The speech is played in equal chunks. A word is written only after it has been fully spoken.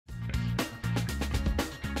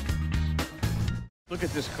Look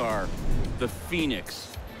at this car, the Phoenix,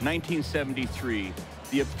 1973,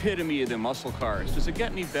 the epitome of the muscle cars. Does it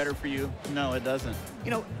get any better for you? No, it doesn't.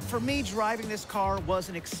 You know, for me, driving this car was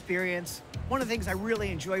an experience. One of the things I really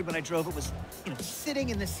enjoyed when I drove it was, sitting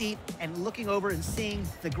in the seat and looking over and seeing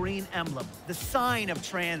the green emblem, the sign of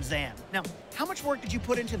Trans Am. Now, how much work did you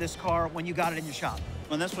put into this car when you got it in your shop?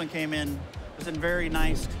 When this one came in, it was in very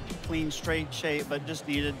nice, clean, straight shape, but just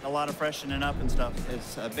needed a lot of freshening up and stuff.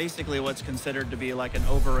 It's basically what's considered to be like an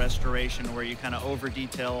over-restoration, where you kind of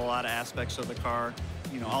over-detail a lot of aspects of the car.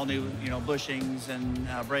 All new, bushings and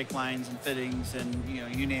brake lines and fittings and,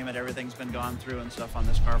 you name it, everything's been gone through and stuff on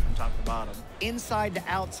this car from top to bottom. Inside to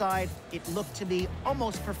outside, it looked to be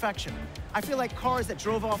almost perfection. I feel like cars that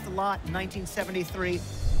drove off the lot in 1973,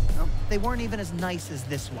 well, they weren't even as nice as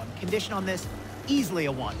this one. Condition on this, easily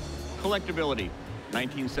a 1. Collectability,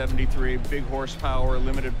 1973, big horsepower,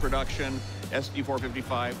 limited production,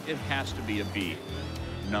 SD455, it has to be a B.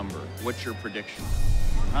 Number, what's your prediction?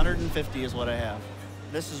 150 is what I have.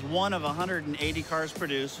 This is one of 180 cars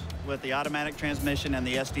produced with the automatic transmission and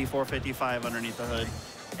the SD455 underneath the hood.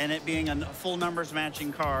 And it being a full numbers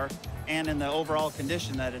matching car and in the overall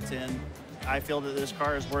condition that it's in, I feel that this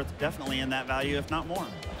car is worth definitely in that value, if not more.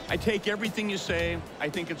 I take everything you say. I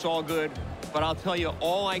think it's all good, but I'll tell you,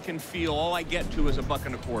 all I can feel, all I get to is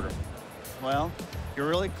 $1.25. Well, you're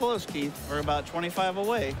really close, Keith. We're about 25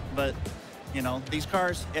 away, but these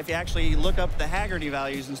cars, if you actually look up the Haggerty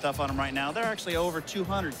values and stuff on them right now, they're actually over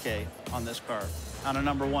 200K on this car, on a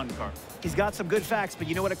 #1 car. He's got some good facts, but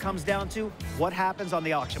you know what it comes down to? What happens on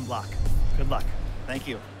the auction block. Good luck. Thank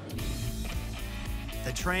you.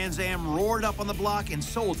 The Trans Am roared up on the block and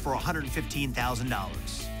sold for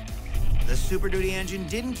 $115,000. The Super Duty engine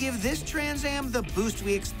didn't give this Trans Am the boost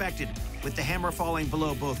we expected, with the hammer falling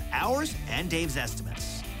below both ours and Dave's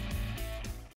estimates.